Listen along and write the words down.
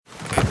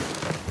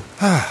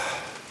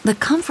The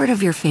comfort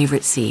of your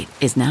favorite seat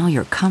is now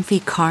your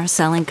comfy car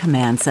selling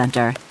command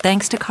center,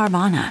 thanks to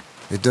Carvana.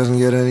 It doesn't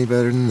get any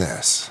better than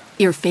this.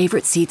 Your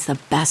favorite seat's the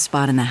best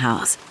spot in the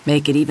house.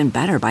 Make it even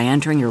better by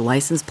entering your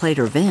license plate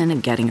or VIN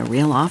and getting a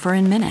real offer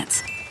in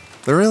minutes.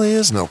 There really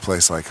is no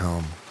place like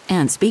home.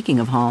 And speaking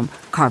of home,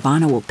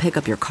 Carvana will pick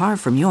up your car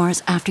from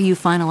yours after you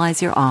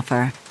finalize your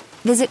offer.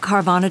 Visit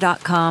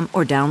Carvana.com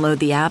or download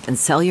the app and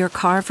sell your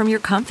car from your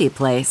comfy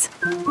place.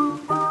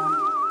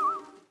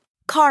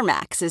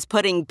 CarMax is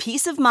putting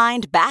peace of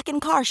mind back in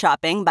car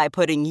shopping by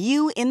putting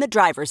you in the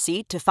driver's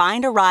seat to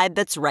find a ride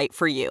that's right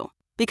for you.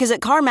 Because at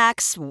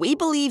CarMax, we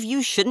believe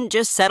you shouldn't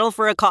just settle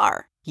for a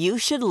car. You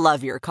should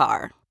love your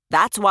car.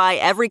 That's why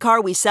every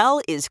car we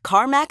sell is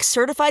CarMax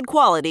certified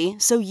quality,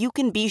 so you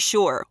can be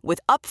sure with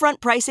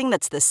upfront pricing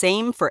that's the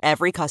same for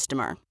every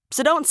customer.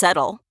 So don't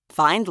settle.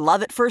 Find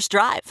love at first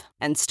drive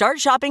and start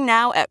shopping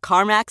now at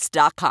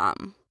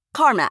CarMax.com.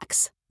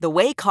 CarMax, the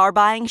way car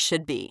buying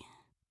should be.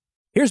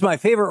 Here's my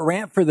favorite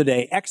rant for the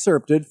day,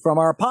 excerpted from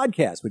our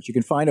podcast, which you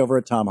can find over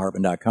at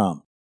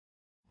TomHartman.com.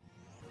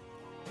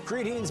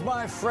 Greetings,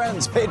 my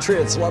friends,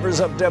 patriots, lovers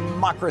of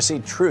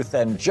democracy, truth,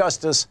 and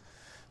justice,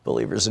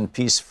 believers in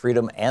peace,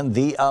 freedom, and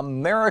the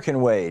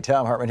American way.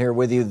 Tom Hartman here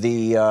with you.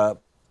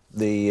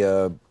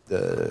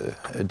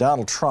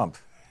 Donald Trump,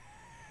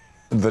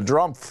 the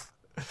Drumpf,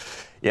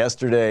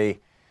 yesterday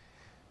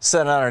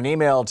sent out an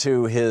email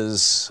to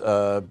his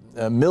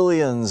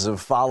millions of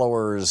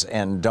followers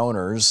and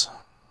donors.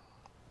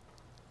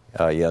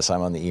 Yes,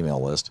 I'm on the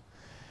email list.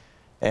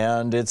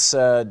 And it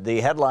said,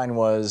 the headline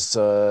was,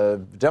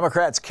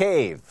 Democrats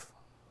cave,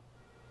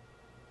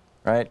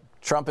 right?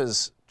 Trump.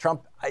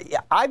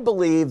 I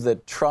believe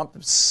that Trump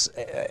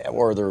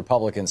or the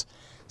Republicans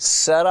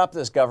set up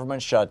this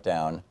government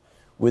shutdown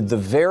with the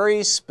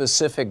very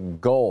specific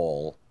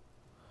goal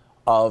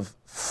of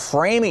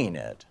framing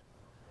it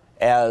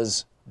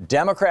as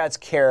Democrats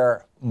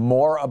care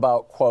more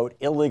about, quote,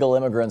 illegal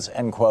immigrants,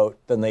 end quote,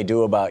 than they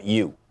do about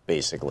you,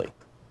 basically.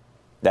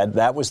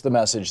 That was the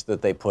message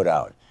that they put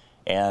out.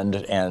 And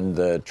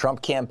the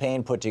Trump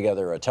campaign put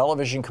together a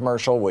television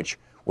commercial which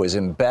was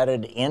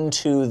embedded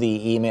into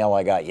the email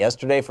I got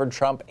yesterday from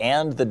Trump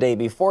and the day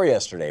before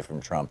yesterday from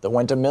Trump that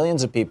went to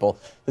millions of people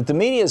that the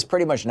media is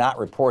pretty much not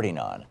reporting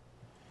on.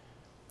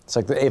 It's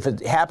like if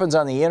it happens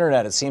on the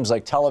internet, it seems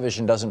like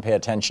television doesn't pay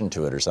attention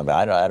to it or something.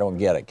 I don't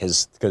get it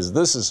because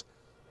this is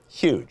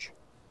huge.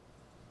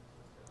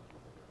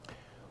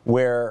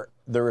 Where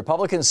the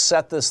Republicans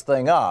set this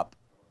thing up.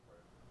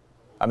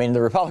 I mean,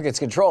 the Republicans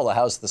control the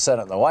House, the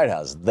Senate, and the White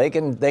House. They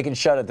can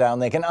shut it down.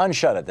 They can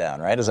unshut it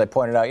down, right, as I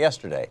pointed out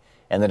yesterday.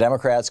 And the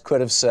Democrats could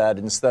have said,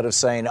 instead of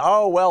saying,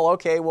 oh, well,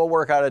 okay, we'll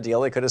work out a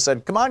deal, they could have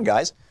said, come on,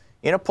 guys,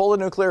 pull the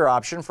nuclear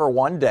option for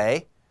one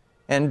day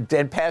and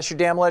pass your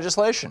damn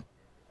legislation.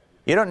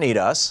 You don't need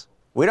us.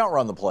 We don't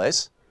run the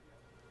place.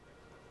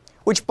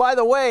 Which, by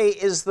the way,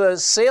 is the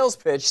sales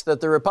pitch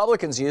that the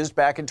Republicans used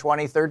back in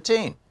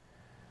 2013.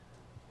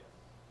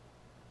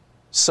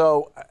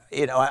 So,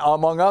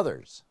 among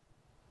others.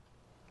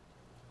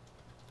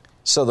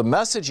 So the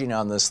messaging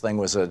on this thing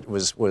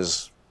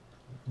was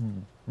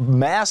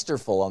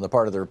masterful on the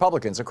part of the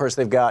Republicans. Of course,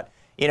 they've got,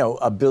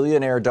 a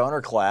billionaire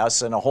donor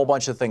class and a whole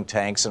bunch of think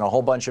tanks and a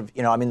whole bunch of,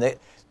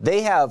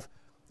 they have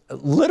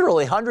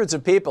literally hundreds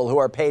of people who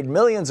are paid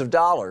millions of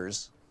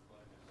dollars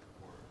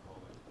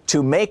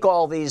to make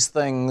all these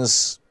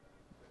things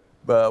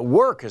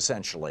work,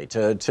 essentially,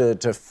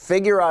 to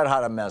figure out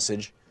how to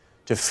message,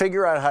 to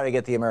figure out how to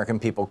get the American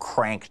people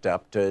cranked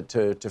up,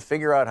 to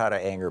figure out how to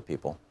anger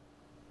people.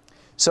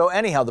 So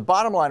anyhow, the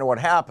bottom line of what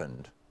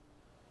happened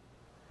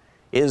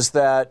is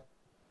that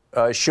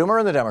Schumer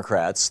and the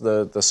Democrats,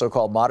 the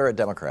so-called moderate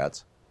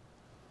Democrats,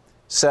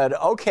 said,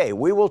 okay,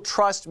 we will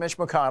trust Mitch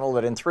McConnell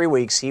that in 3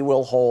 weeks he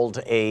will hold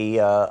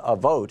a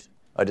vote,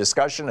 a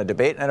discussion, a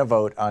debate, and a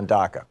vote on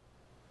DACA.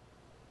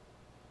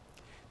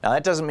 Now,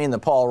 that doesn't mean that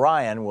Paul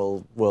Ryan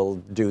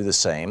will do the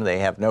same. They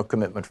have no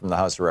commitment from the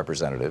House of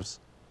Representatives.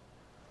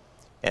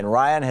 And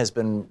Ryan has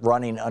been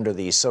running under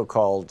the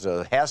so-called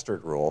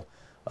Hastert rule,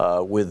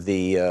 with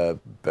the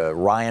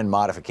Ryan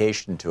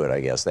modification to it, I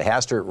guess. The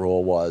Hastert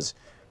rule was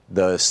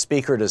the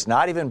Speaker does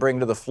not even bring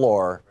to the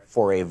floor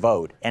for a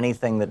vote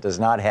anything that does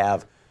not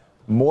have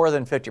more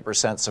than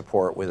 50%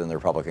 support within the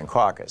Republican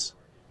caucus.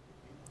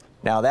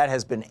 Now, that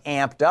has been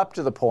amped up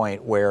to the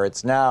point where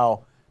it's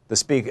now the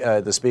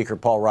Speaker,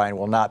 Paul Ryan,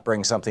 will not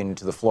bring something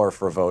to the floor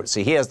for a vote.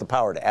 See, he has the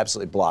power to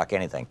absolutely block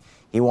anything.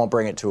 He won't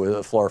bring it to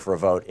the floor for a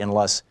vote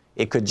unless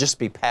it could just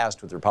be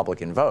passed with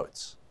Republican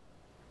votes.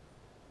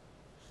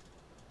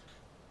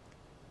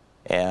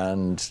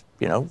 And,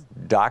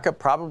 DACA,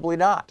 probably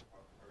not.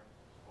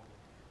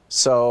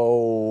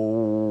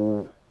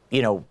 So,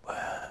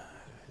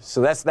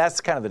 so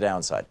that's kind of the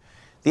downside.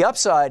 The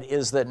upside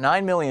is that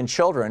 9 million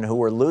children who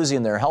were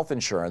losing their health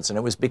insurance, and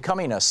it was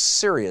becoming a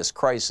serious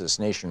crisis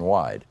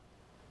nationwide,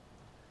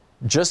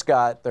 just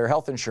got their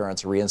health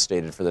insurance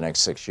reinstated for the next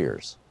 6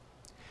 years.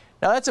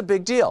 Now, that's a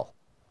big deal.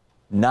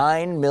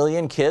 9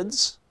 million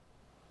kids,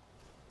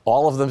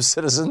 all of them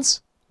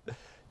citizens,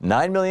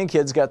 9 million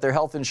kids got their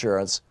health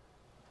insurance,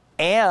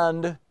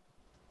 and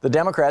the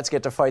Democrats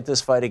get to fight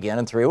this fight again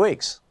in 3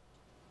 weeks.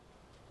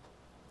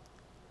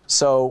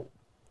 So,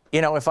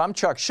 if I'm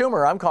Chuck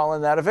Schumer, I'm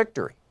calling that a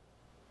victory.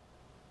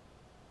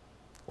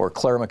 Or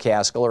Claire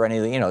McCaskill or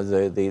any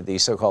of the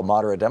so-called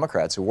moderate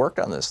Democrats who worked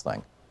on this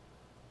thing.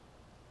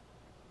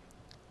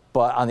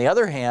 But on the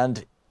other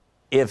hand,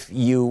 if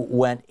you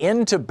went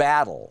into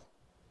battle,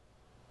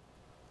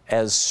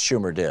 as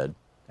Schumer did,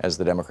 as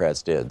the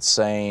Democrats did,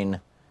 saying,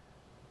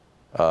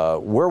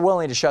 we're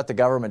willing to shut the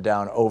government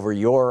down over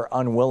your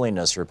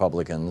unwillingness,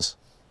 Republicans,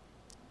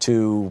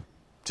 to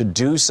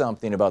do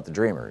something about the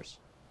Dreamers,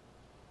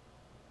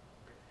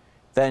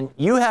 then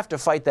you have to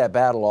fight that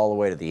battle all the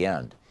way to the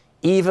end.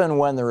 Even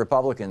when the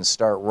Republicans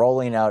start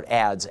rolling out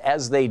ads,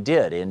 as they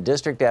did in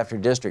district after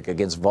district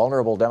against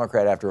vulnerable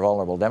Democrat after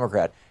vulnerable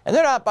Democrat. And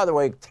they're not, by the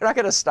way, they're not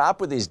going to stop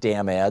with these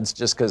damn ads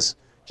just because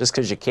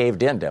you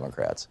caved in,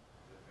 Democrats.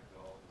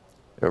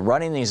 They're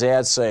running these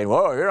ads saying,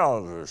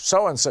 well,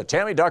 so-and-so,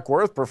 Tammy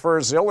Duckworth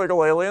prefers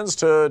illegal aliens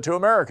to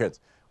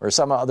Americans, or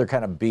some other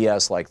kind of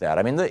BS like that.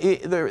 I mean,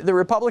 the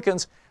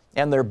Republicans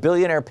and their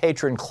billionaire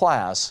patron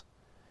class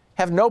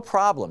have no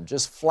problem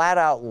just flat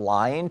out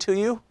lying to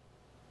you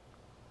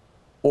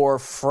or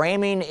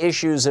framing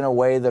issues in a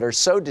way that are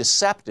so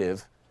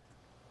deceptive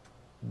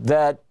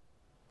that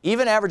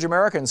even average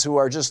Americans who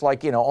are just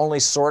only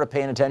sort of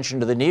paying attention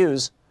to the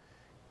news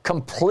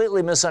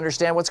completely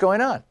misunderstand what's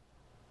going on,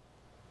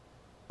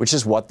 which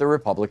is what the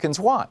Republicans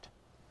want.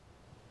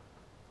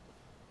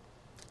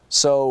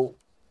 So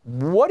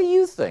what do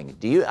you think?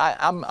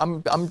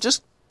 I'm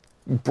just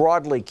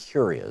broadly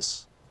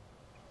curious.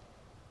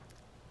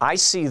 I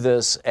see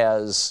this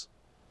as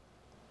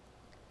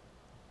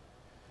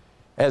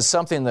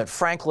something that,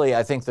 frankly,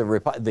 I think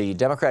the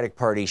Democratic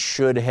Party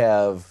should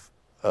have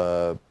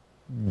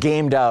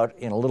gamed out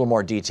in a little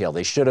more detail.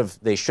 They should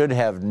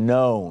have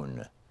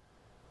known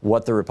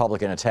what the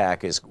Republican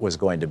attack was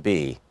going to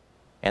be,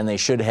 and they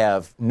should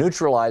have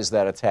neutralized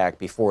that attack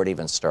before it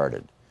even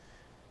started.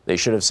 They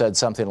should have said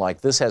something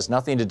like, this has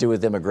nothing to do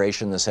with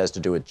immigration, this has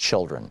to do with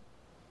children.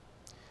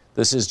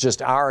 This is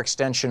just our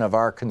extension of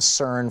our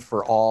concern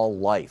for all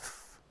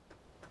life.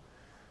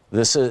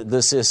 This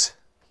is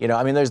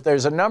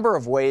there's a number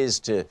of ways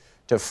to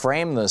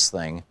frame this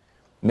thing,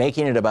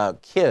 making it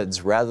about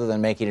kids rather than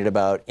making it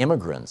about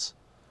immigrants,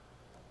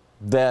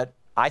 that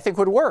I think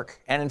would work.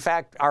 And in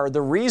fact, are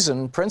the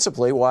reason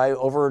principally why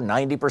over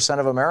 90%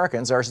 of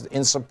Americans are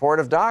in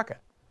support of DACA.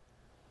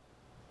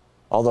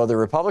 Although the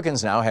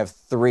Republicans now have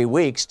 3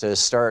 weeks to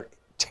start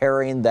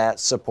tearing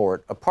that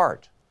support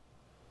apart.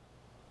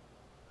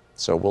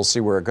 So we'll see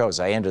where it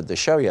goes. I ended the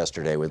show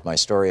yesterday with my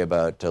story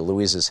about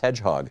Louise's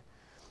hedgehog,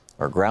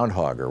 or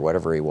groundhog, or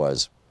whatever he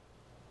was,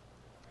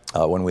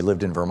 when we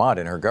lived in Vermont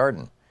in her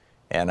garden,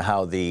 and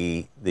how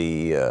when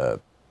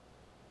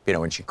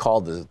she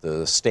called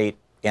the state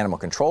animal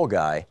control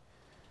guy,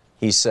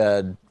 he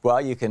said,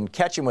 well, you can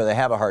catch him with a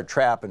have-a-heart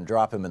trap and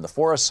drop him in the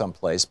forest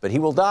someplace, but he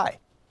will die.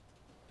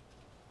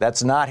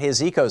 That's not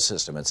his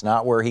ecosystem. It's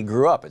not where he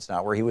grew up. It's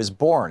not where he was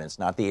born. It's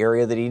not the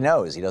area that he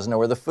knows. He doesn't know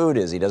where the food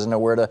is. He doesn't know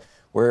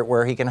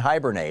where he can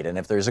hibernate. And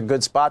if there's a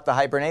good spot to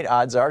hibernate,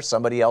 odds are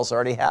somebody else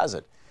already has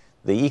it.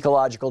 The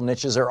ecological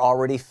niches are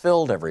already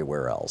filled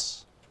everywhere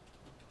else.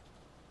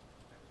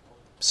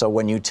 So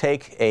when you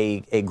take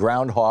a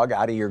groundhog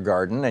out of your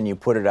garden and you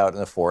put it out in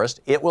the forest,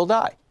 it will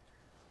die.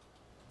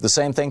 The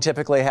same thing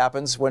typically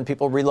happens when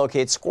people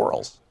relocate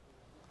squirrels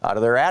out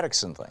of their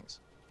attics and things.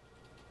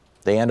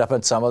 They end up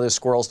in some other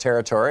squirrel's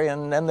territory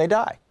and they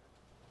die.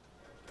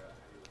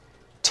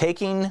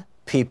 Taking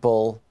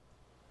people,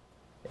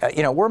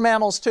 we're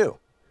mammals too.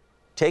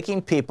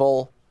 Taking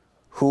people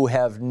who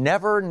have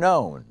never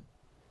known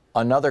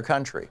another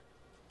country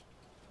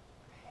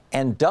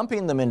and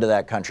dumping them into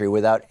that country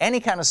without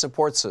any kind of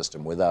support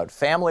system, without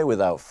family,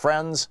 without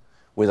friends,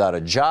 without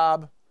a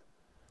job,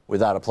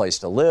 without a place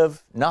to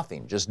live,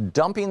 nothing. Just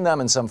dumping them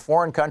in some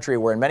foreign country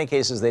where in many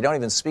cases they don't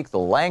even speak the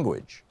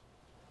language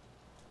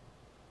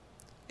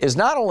is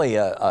not only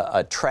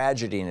a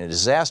tragedy and a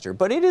disaster,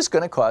 but it is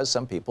going to cause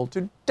some people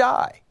to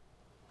die.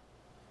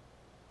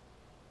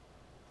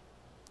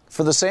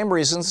 For the same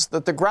reasons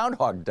that the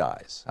groundhog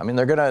dies. I mean,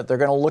 they're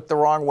gonna look the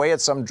wrong way at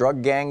some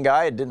drug gang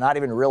guy, not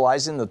even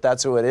realizing that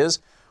that's who it is,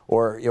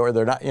 or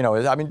they're not. The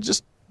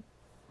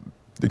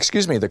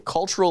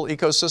cultural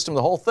ecosystem,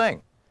 the whole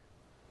thing.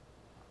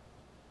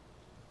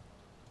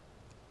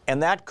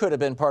 And that could have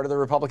been part of the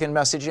Republican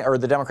messaging or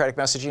the Democratic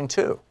messaging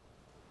too.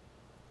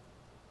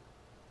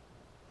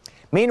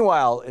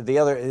 Meanwhile,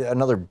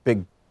 another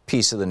big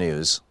piece of the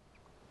news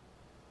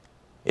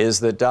is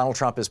that Donald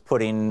Trump is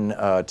putting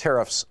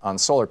tariffs on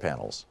solar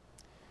panels.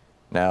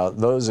 Now,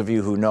 those of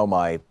you who know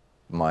my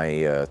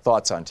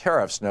thoughts on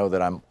tariffs know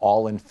that I'm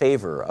all in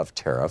favor of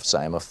tariffs.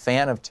 I am a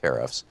fan of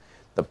tariffs.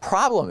 The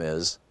problem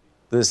is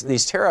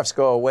these tariffs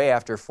go away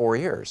after 4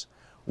 years.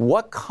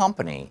 What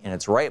company in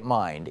its right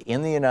mind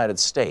in the United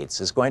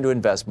States is going to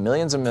invest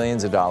millions and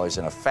millions of dollars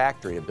in a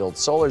factory to build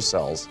solar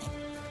cells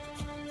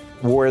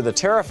where the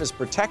tariff is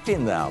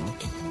protecting them,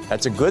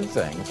 that's a good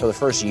thing for the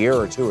first year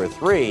or two or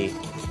three.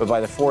 But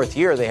by the fourth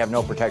year, they have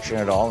no protection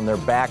at all, and they're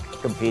back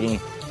competing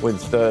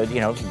with the,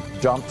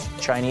 dumped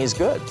Chinese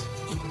goods.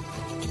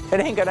 It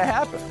ain't going to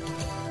happen.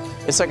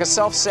 It's like a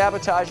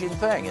self-sabotaging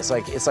thing. It's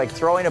like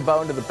throwing a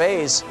bone to the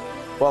base.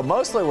 Well,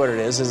 mostly what it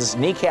is it's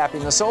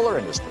kneecapping the solar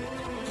industry.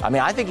 I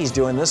mean, I think he's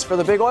doing this for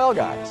the big oil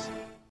guys.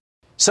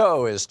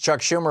 So, is Chuck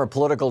Schumer a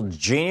political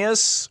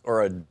genius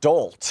or a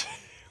dolt?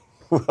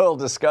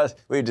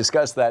 We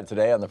discussed that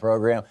today on the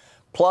program.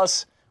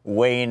 Plus,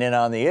 weighing in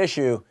on the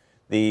issue,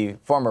 the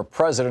former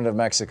president of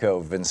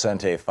Mexico,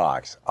 Vicente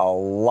Fox. A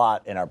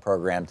lot in our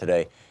program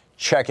today.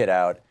 Check it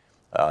out.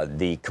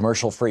 The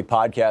commercial-free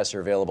podcasts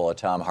are available at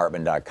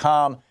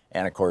TomHartman.com.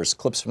 And, of course,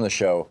 clips from the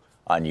show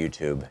on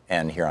YouTube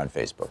and here on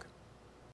Facebook.